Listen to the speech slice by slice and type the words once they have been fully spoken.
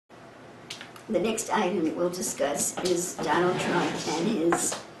the next item we'll discuss is Donald Trump and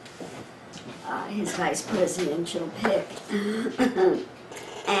his vice presidential pick,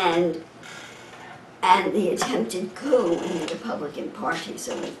 and the attempted coup in the Republican Party.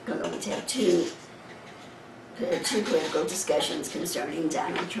 So we're going to have two political discussions concerning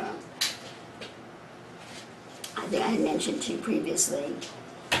Donald Trump. I think I had mentioned to you previously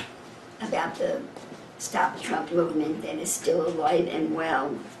about the Stop Trump movement that is still alive and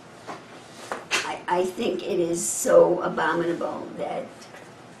well. I think it is so abominable that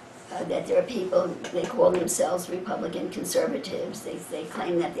there are people, they call themselves Republican conservatives. They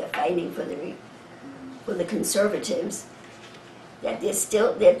claim that they're fighting for the conservatives,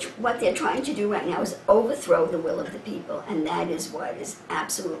 that what they're trying to do right now is overthrow the will of the people, and that is what is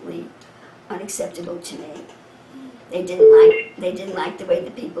absolutely unacceptable to me. They didn't like the way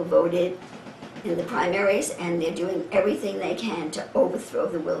the people voted in the primaries, and they're doing everything they can to overthrow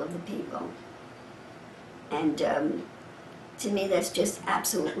the will of the people. And to me, that's just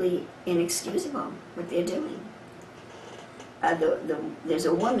absolutely inexcusable what they're doing. There's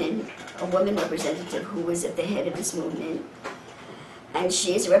a woman representative who was at the head of this movement, and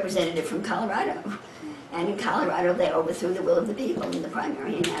she is a representative from Colorado. And in Colorado, they overthrew the will of the people in the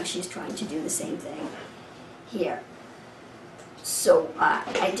primary, and now she's trying to do the same thing here. So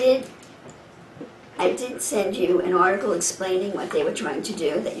I did send you an article explaining what they were trying to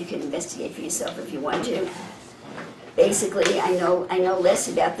do that you can investigate for yourself if you want to. Basically, I know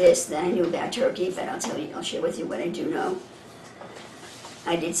less about this than I knew about Turkey, but I'll share with you what I do know.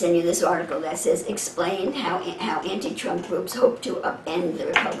 I did send you this article that says, explain how anti-Trump groups hope to upend the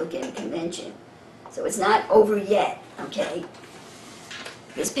Republican convention. So it's not over yet, okay?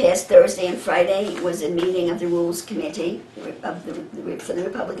 This past Thursday and Friday was a meeting of the Rules Committee for the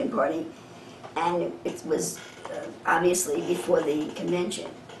Republican Party, and it was obviously before the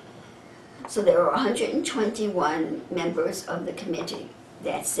convention. So there are 121 members of the committee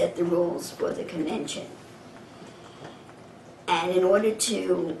that set the rules for the convention. And in order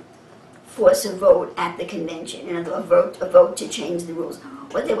to force a vote at the convention, in other words, a vote to change the rules,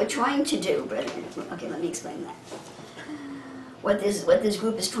 what they were trying to do, brethren, okay, let me explain that. What this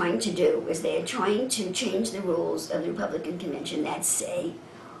group is trying to do is they are trying to change the rules of the Republican convention that say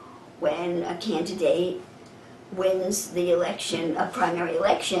when a candidate wins the election, a primary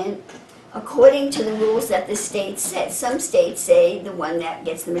election, according to the rules that the state set. Some states say the one that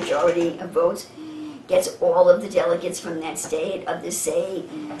gets the majority of votes gets all of the delegates from that state. Others say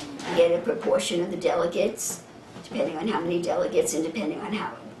you get a proportion of the delegates, depending on how many delegates and depending on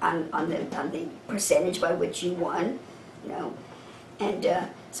how on the percentage by which you won, you know. And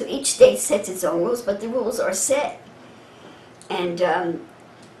so each state sets its own rules, but the rules are set. And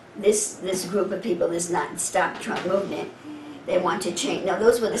this group of people, this not Stop Trump movement, they want to change. Now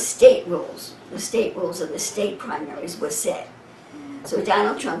those were the state rules. The state rules of the state primaries were set. So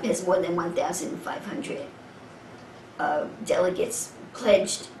Donald Trump has more than 1,500 delegates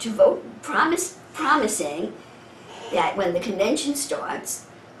pledged to vote, promising that when the convention starts,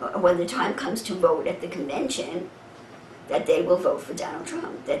 or when the time comes to vote at the convention, that they will vote for Donald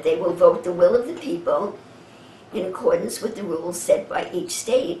Trump, that they will vote the will of the people in accordance with the rules set by each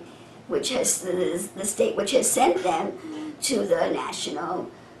state, which has the state which has sent them to the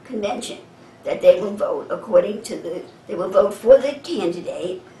national convention, that they will vote according to they will vote for the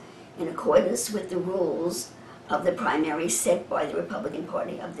candidate in accordance with the rules of the primary set by the Republican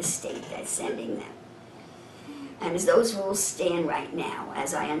Party of the state that's sending them. And as those rules stand right now,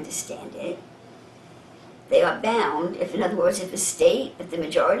 as I understand it, they are bound, if in other words, if the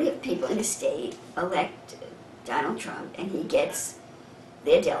majority of people in a state elect Donald Trump and he gets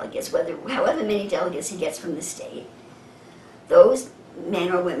their delegates, however many delegates he gets from the state, those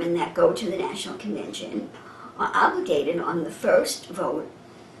men or women that go to the National Convention are obligated on the first vote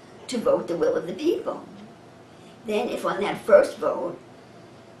to vote the will of the people. Then if on that first vote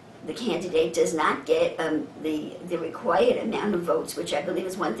the candidate does not get the required amount of votes, which I believe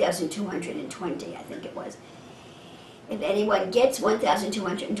is 1,220, I think it was. If anyone gets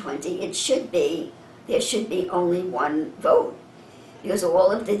 1,220, there should be only one vote, because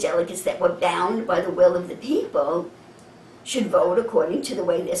all of the delegates that were bound by the will of the people should vote according to the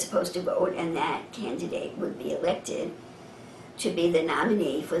way they're supposed to vote, and that candidate would be elected to be the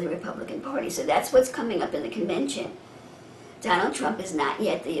nominee for the Republican Party. So that's what's coming up in the convention. Donald Trump is not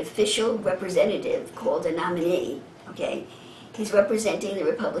yet the official representative called a nominee, okay? He's representing the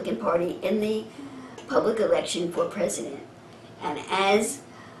Republican Party in the public election for president. And as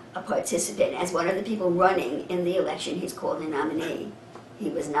a participant, as one of the people running in the election, he's called a nominee. He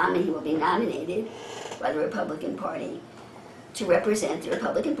will be nominated by the Republican Party to represent the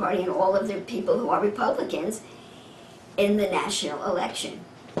Republican Party and all of the people who are Republicans in the national election.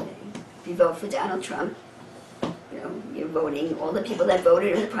 Okay? If you vote for Donald Trump, you're voting all the people that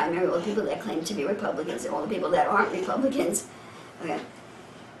voted in the primary, all the people that claim to be Republicans, and all the people that aren't Republicans, okay,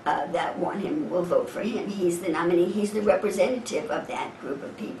 that want him will vote for him. He's the nominee. He's the representative of that group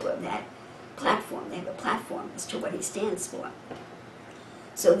of people, of that platform. They have a platform as to what he stands for.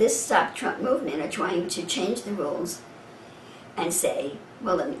 So this Stop Trump movement are trying to change the rules and say,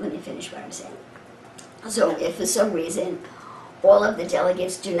 well, let me finish what I'm saying. So if for some reason all of the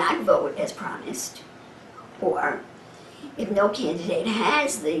delegates do not vote as promised, or if no candidate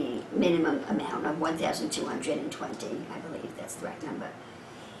has the minimum amount of 1,220, I believe that's the right number,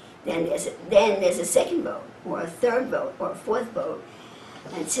 then there's a second vote, or a third vote, or a fourth vote,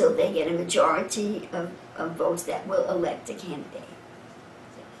 until they get a majority of votes that will elect a candidate.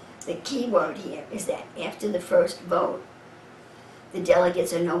 The key word here is that after the first vote, the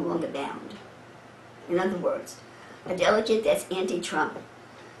delegates are no longer bound. In other words, a delegate that's anti-Trump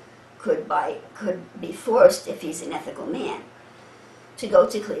could be forced, if he's an ethical man, to go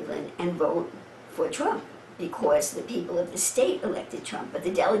to Cleveland and vote for Trump because the people of the state elected Trump, but the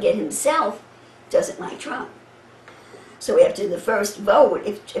delegate himself doesn't like Trump. So after the first vote,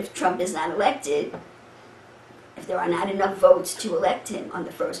 if Trump is not elected, if there are not enough votes to elect him on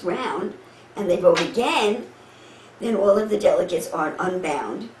the first round, and they vote again, then all of the delegates are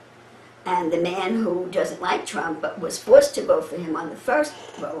unbound. And the man who doesn't like Trump but was forced to vote for him on the first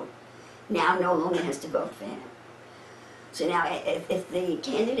vote now no longer has to vote for him. So now if the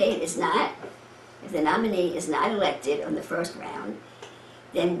candidate is not, if the nominee is not elected on the first round,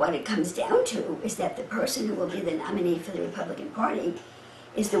 then what it comes down to is that the person who will be the nominee for the Republican Party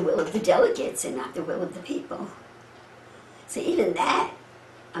is the will of the delegates and not the will of the people. So even that,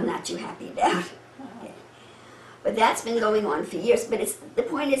 I'm not too happy about. Okay. But that's been going on for years. But the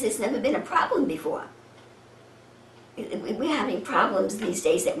point is, it's never been a problem before. We're having problems these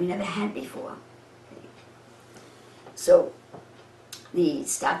days that we never had before. Okay. So the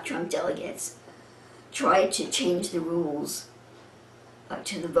Stop Trump delegates tried to change the rules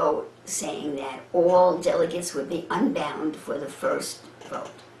to the vote, saying that all delegates would be unbound for the first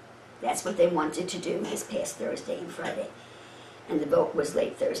vote. That's what they wanted to do this past Thursday and Friday. And the vote was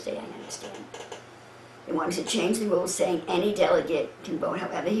late Thursday, I understand. They wanted to change the rules saying any delegate can vote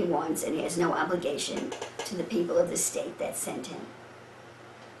however he wants and he has no obligation to the people of the state that sent him.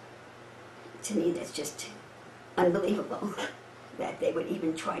 To me, that's just unbelievable that they would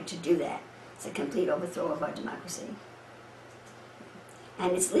even try to do that. It's a complete overthrow of our democracy.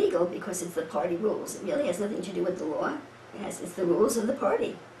 And it's legal because it's the party rules. It really has nothing to do with the law. It's the rules of the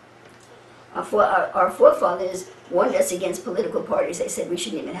party. Our forefathers warned us against political parties. They said we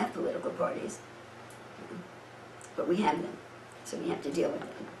shouldn't even have political parties. But we have them, so we have to deal with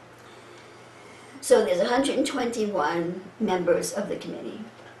them. So there's 121 members of the committee.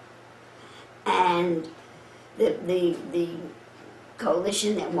 And the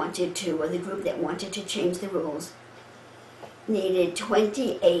coalition that wanted to, or the group that wanted to change the rules, needed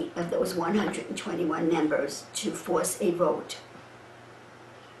 28 of those 121 members to force a vote.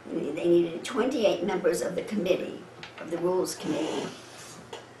 They needed 28 members of the committee, of the Rules Committee,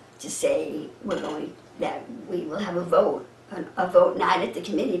 to say that we will have a vote not at the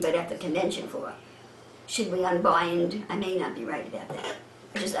committee but at the convention floor. Should we unbind? I may not be right about that.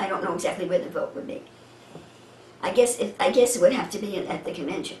 I don't know exactly where the vote would be. I guess it would have to be at the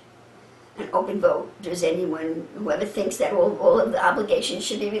convention. An open vote. Does anyone, whoever thinks that all of the obligations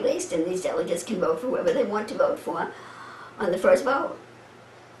should be released and these delegates can vote for whoever they want to vote for on the first vote.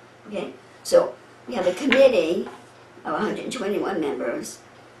 Okay? So we have a committee of 121 members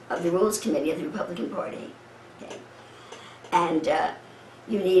of the Rules Committee of the Republican Party. Okay? And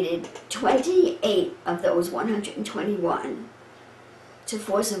you needed 28 of those 121 to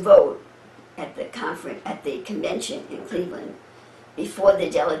force a vote at the convention in Cleveland before the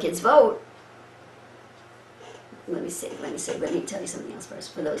delegates vote. Let me tell you something else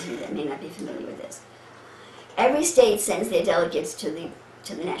first, for those of you that may not be familiar with this. Every state sends their delegates to the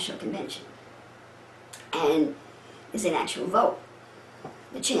National Convention, and there's an actual vote.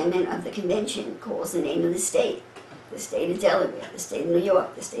 The chairman of the convention calls the name of the state of Delaware, the state of New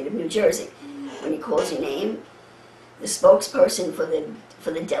York, the state of New Jersey. When he calls your name, the spokesperson for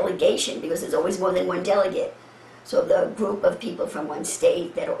the delegation, because there's always more than one delegate, so the group of people from one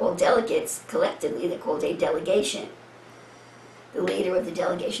state that are all delegates, collectively, they're called a delegation. The leader of the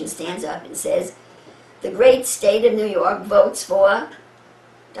delegation stands up and says, the great state of New York votes for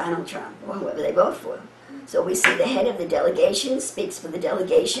Donald Trump, or whoever they vote for. So we see the head of the delegation speaks for the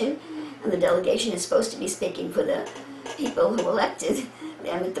delegation, and the delegation is supposed to be speaking for the people who elected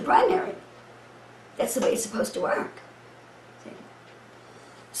them at the primary. That's the way it's supposed to work. See?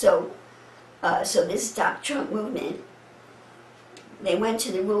 So this Stop Trump movement, they went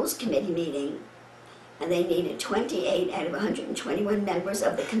to the Rules Committee meeting, and they needed 28 out of 121 members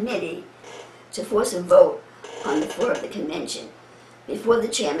of the committee to force a vote on the floor of the convention. Before the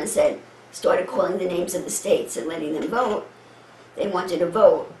chairman started calling the names of the states and letting them vote, they wanted a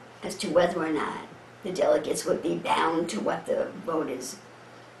vote as to whether or not the delegates would be bound to what the voters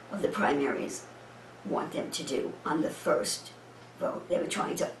of the primaries want them to do on the first vote. They were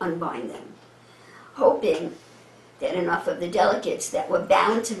trying to unbind them, hoping that enough of the delegates that were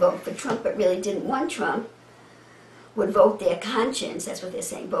bound to vote for Trump but really didn't want Trump would vote their conscience, that's what they're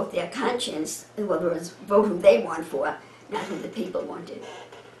saying, vote their conscience, in other words, vote who they want for, not who the people wanted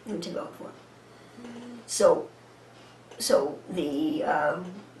them to vote for. So the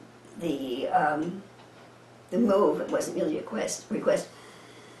move, it wasn't really a request,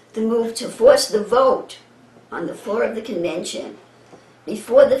 the move to force the vote on the floor of the convention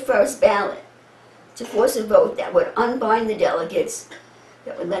before the first ballot, to force a vote that would unbind the delegates,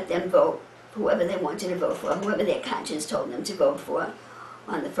 that would let them vote whoever they wanted to vote for, whoever their conscience told them to vote for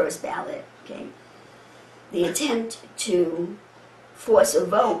on the first ballot, okay? The attempt to force a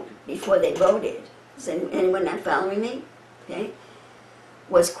vote before they voted, is anyone not following me? Okay?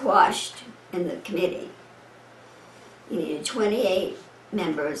 Was quashed in the committee. You needed 28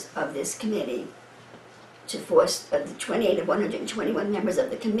 members of this committee to force, the 28 of 121 members of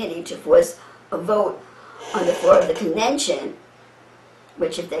the committee to force a vote on the floor of the convention,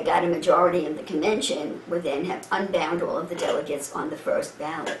 which if they got a majority in the convention would then have unbound all of the delegates on the first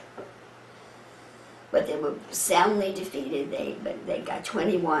ballot. But they were soundly defeated. They got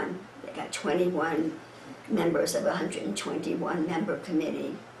 21. They got 21 members of a 121 member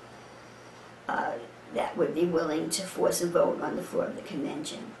committee that would be willing to force a vote on the floor of the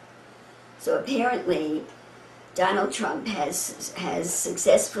convention. So apparently Donald Trump has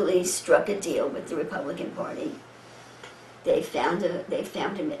successfully struck a deal with the Republican Party. They found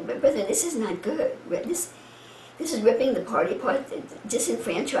him, but brother, this is not good. This is ripping the party apart,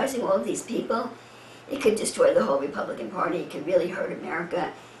 disenfranchising all of these people. It could destroy the whole Republican Party. It could really hurt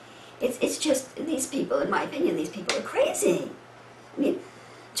America. It's just, these people, in my opinion, these people are crazy. I mean,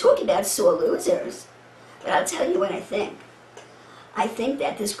 talk about sore losers. But I'll tell you what I think. I think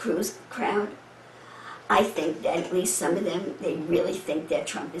that this Cruz crowd, I think that at least some of them, they really think that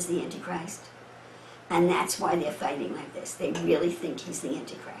Trump is the Antichrist. And that's why they're fighting like this. They really think he's the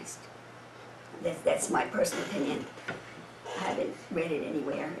Antichrist. That's my personal opinion. I haven't read it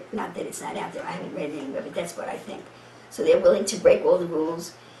anywhere. Not that it's not out there. I haven't read it anywhere, but that's what I think. So they're willing to break all the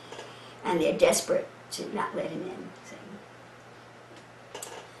rules, and they're desperate to not let him in.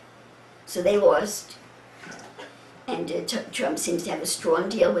 So they lost, and Trump seems to have a strong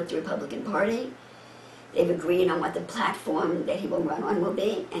deal with the Republican Party. They've agreed on what the platform that he will run on will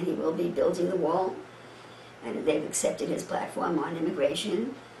be, and he will be building the wall. And they've accepted his platform on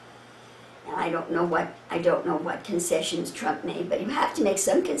immigration. And I don't know what concessions Trump made, but you have to make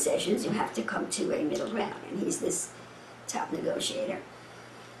some concessions. You have to come to a middle ground, and he's this top negotiator.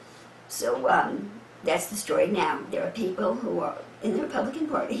 So that's the story now. There are people who are in the Republican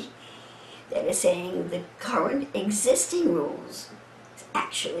Party that are saying the current existing rules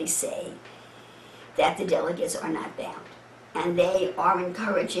actually say that the delegates are not bound, and they are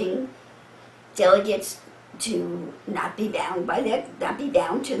encouraging delegates to not be bound by that, not be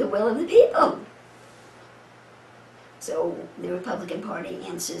bound to the will of the people. So the Republican Party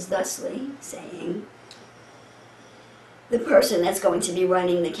answers thusly, saying the person that's going to be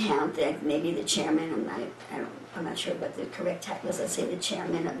running the count, that maybe the chairman, I'm not sure what the correct title is, let's say the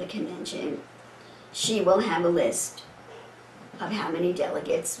chairman of the convention, she will have a list of how many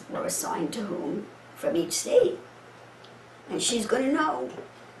delegates were assigned to whom from each state. And she's going to know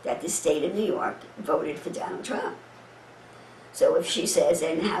that the state of New York voted for Donald Trump. So if she says,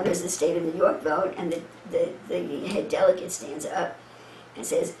 and how does the state of New York vote, and the head delegate stands up and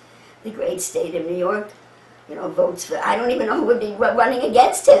says, the great state of New York, votes for, I don't even know who would be running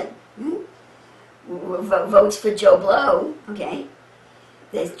against him. Votes for Joe Blow, okay?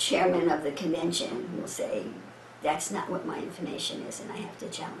 The chairman of the convention will say, that's not what my information is, and I have to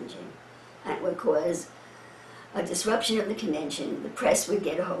challenge him. That would cause a disruption of the convention. The press would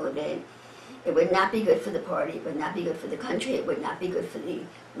get a hold of it. It would not be good for the party. It would not be good for the country. It would not be good for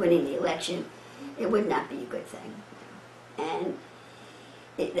winning the election. It would not be a good thing. And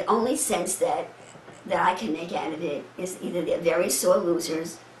the only sense that I can make out of it is either they're very sore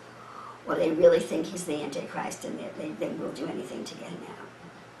losers, or they really think he's the Antichrist, and they will do anything to get him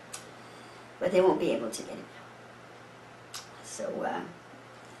out. But they won't be able to get him out. So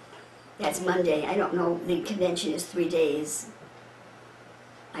that's Monday. I don't know, the convention is 3 days.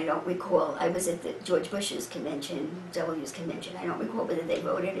 I don't recall. I was at the George Bush's convention, W's convention. I don't recall whether they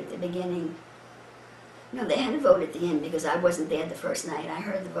voted at the beginning. No, they had a vote at the end because I wasn't there the first night. I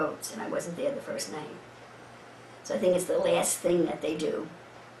heard the votes and I wasn't there the first night. So I think it's the last thing that they do.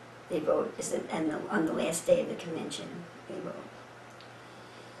 They vote, and on the last day of the convention, they vote.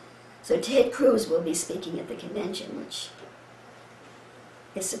 So Ted Cruz will be speaking at the convention, which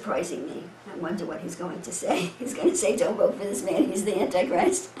is surprising me. I wonder what he's going to say. He's going to say, don't vote for this man, he's the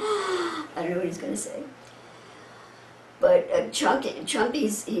Antichrist. I don't know what he's going to say. But Trump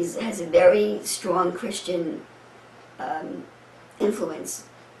has a very strong Christian influence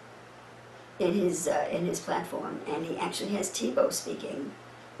in his platform, and he actually has Tebow speaking.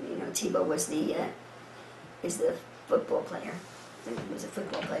 You know, Tebow was is the football player. He was a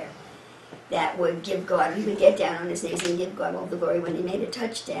football player that would give God, he would get down on his knees and give God all the glory when he made a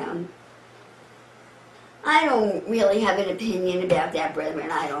touchdown. I don't really have an opinion about that,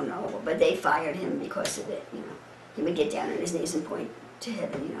 brethren. I don't know, but they fired him because of it. You know, he would get down on his knees and point to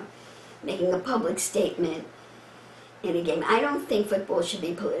heaven. You know, making a public statement in a game. I don't think football should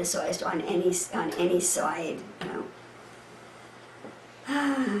be politicized on any side. You know.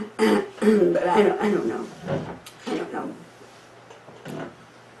 But I don't know. I don't know.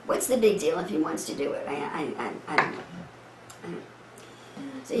 What's the big deal if he wants to do it? I don't know.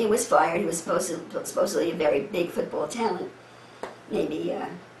 So he was fired. He was supposedly a very big football talent. Maybe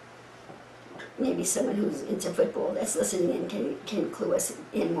someone who's into football that's listening in can clue us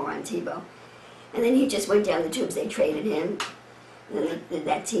in more on Tebow. And then he just went down the tubes. They traded him. And then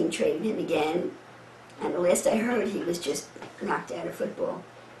that team traded him again. And the last I heard, he was just knocked out of football.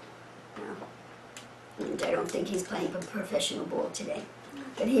 And I don't think he's playing professional ball today.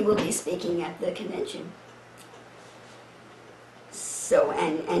 But he will be speaking at the convention. So,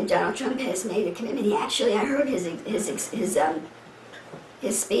 and Donald Trump has made a commitment. He actually, I heard his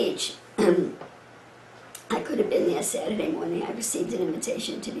speech. I could have been there Saturday morning. I received an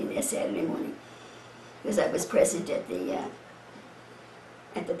invitation to be there Saturday morning because I was present at the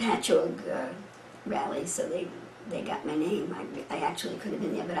Patchogue rally. So they got my name. I actually could have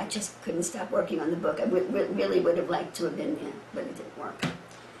been there, but I just couldn't stop working on the book. I really would have liked to have been there, but it didn't work.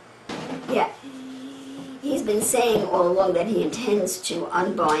 Yeah. He's been saying all along that he intends to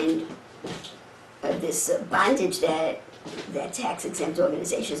unbind this bondage that tax-exempt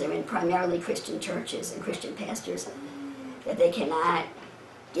organizations are in, primarily Christian churches and Christian pastors, that they cannot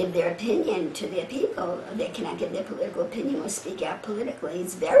give their opinion to their people. They cannot give their political opinion or speak out politically.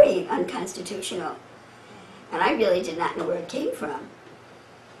 It's very unconstitutional. And I really did not know where it came from.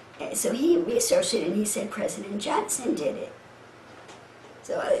 So he researched it and he said President Johnson did it.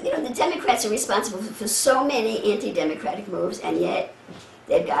 So, you know, the Democrats are responsible for so many anti-democratic moves, and yet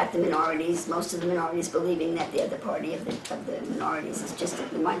they've got the minorities, most of the minorities, believing that they're the party of the minorities. It's just,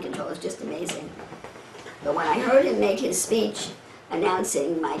 the mind control is just amazing. But when I heard him make his speech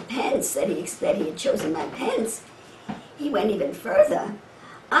announcing Mike Pence, that he had chosen Mike Pence, he went even further.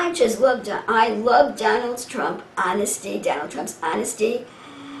 I love Donald Trump's honesty,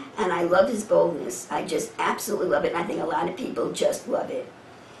 and I love his boldness. I just absolutely love it, and I think a lot of people just love it.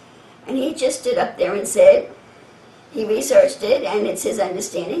 And he just stood up there and said, he researched it, and it's his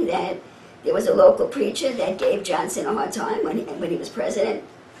understanding that there was a local preacher that gave Johnson a hard time when he was president.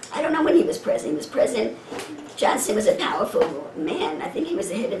 I don't know when he was president. He was president. Johnson was a powerful man. I think he was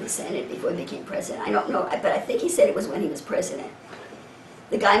the head of the Senate before he became president. I don't know, but I think he said it was when he was president.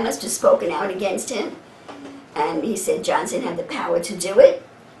 The guy must have spoken out against him, and he said Johnson had the power to do it,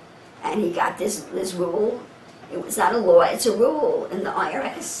 and he got this rule. It was not a law, it's a rule in the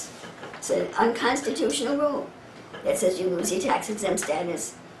IRS. It's an unconstitutional rule that says you lose your tax-exempt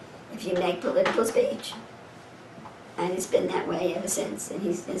status if you make political speech. And it's been that way ever since, and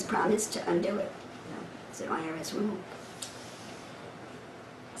he's promised to undo it. It's an IRS rule.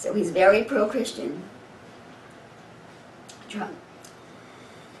 So he's very pro-Christian, Trump.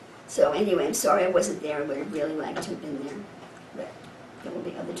 So anyway, I'm sorry I wasn't there. I would have really liked to have been there, but there will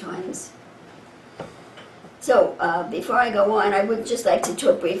be other times. So before I go on, I would just like to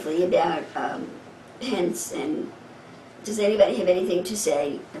talk briefly about Pence. And does anybody have anything to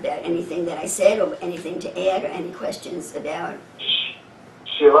say about anything that I said, or anything to add, or any questions about?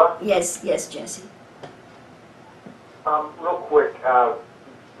 Sheila? Yes, Jesse. Real quick,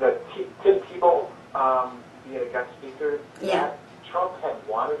 the Tim Tebow, he had a guest speaker. Yeah. Trump had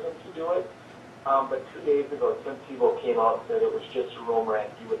wanted him to do it, but 2 days ago, Tim Tebow came out and said it was just a rumor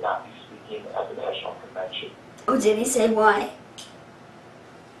and he would not be speaking at the national convention. Oh, did he say why?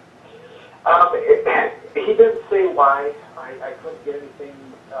 He didn't say why. I I couldn't get anything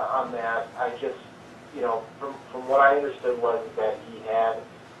on that. I just, from what I understood was that he had,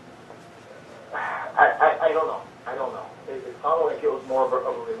 I don't know. It sounded like it was more of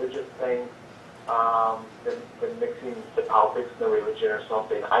a religious thing than mixing the politics and the religion or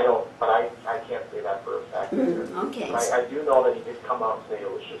something. But I can't say that for a fact. Okay. But I do know that he did come out and say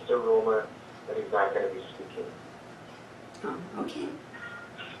it was just a rumor that he's not going to be speaking. Oh, okay.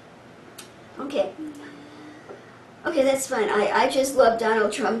 Okay. Okay, that's fine. I just love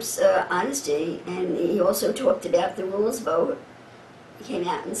Donald Trump's honesty, and he also talked about the rules vote. He came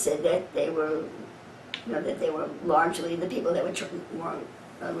out and said that they were, that they were largely the people that were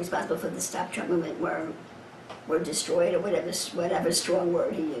responsible for the Stop Trump movement were destroyed, or whatever strong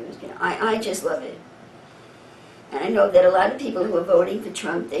word he used. I just love it. And I know that a lot of people who are voting for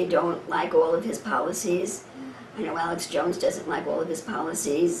Trump, they don't like all of his policies. I know Alex Jones doesn't like all of his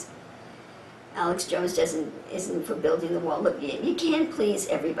policies. Alex Jones isn't for building the wall. Look, you can't please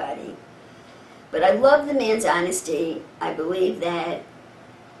everybody. But I love the man's honesty. I believe that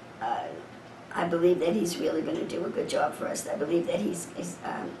he's really going to do a good job for us. I believe that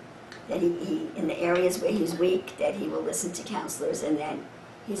that he in the areas where he's weak, that he will listen to counselors, and that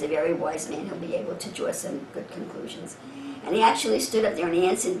he's a very wise man. He'll be able to draw some good conclusions. And he actually stood up there and he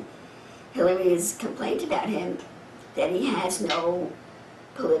answered Hillary's complaint about him that he has no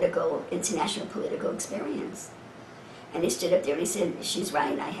international political experience. And he stood up there and he said, she's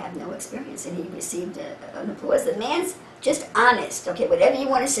right, I have no experience. And he received an applause. The man's just honest. Okay, whatever you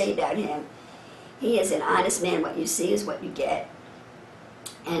want to say about him, he is an honest man. What you see is what you get.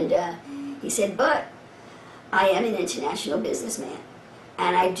 And he said, but I am an international businessman.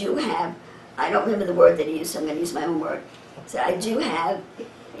 And I don't remember the word that he used, so I'm going to use my own word. So I do have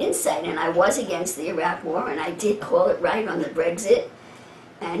insight, and I was against the Iraq War, and I did call it right on the Brexit.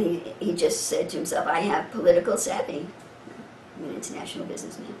 And he just said to himself, I have political savvy. I'm an international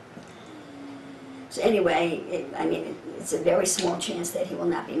businessman. So anyway, it's a very small chance that he will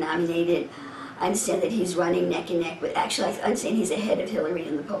not be nominated. I understand that he's running neck and neck with, actually I understand he's ahead of Hillary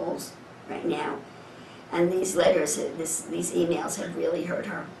in the polls right now. And these letters, these emails have really hurt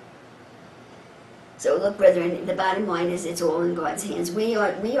her. So look, brethren, the bottom line is it's all in God's hands. We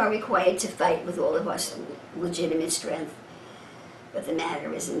are required to fight with all of our legitimate strength. But the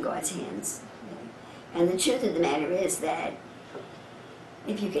matter is in God's hands. And the truth of the matter is that,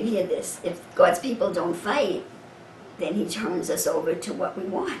 if you can hear this, if God's people don't fight, then he turns us over to what we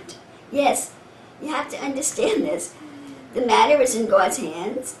want. Yes, you have to understand this. The matter is in God's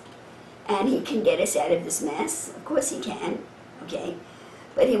hands, and he can get us out of this mess. Of course he can, okay?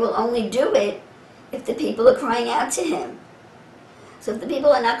 But he will only do it if the people are crying out to him. So if the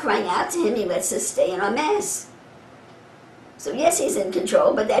people are not crying out to him, he lets us stay in our mess. So yes, he's in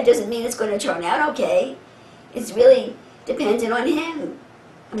control, but that doesn't mean it's going to turn out okay. It's really dependent on him.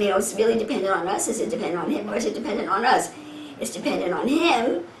 It's really dependent on us. Is it dependent on him, or is it dependent on us? It's dependent on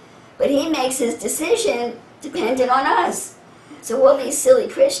him, but he makes his decision dependent on us. So all these silly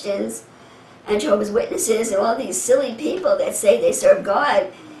Christians and Jehovah's Witnesses and all these silly people that say they serve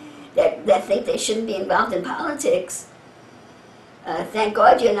God, that think they shouldn't be involved in politics, thank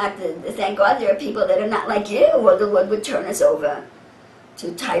God thank God there are people that are not like you, or the Lord would turn us over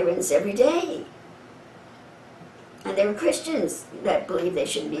to tyrants every day. And there are Christians that believe they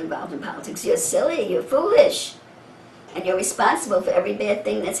shouldn't be involved in politics. You're silly, you're foolish, and you're responsible for every bad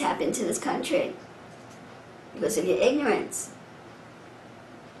thing that's happened to this country because of your ignorance.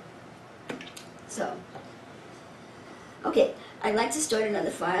 So, okay, I'd like to start another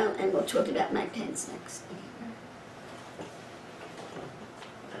file, and we'll talk about my pens next.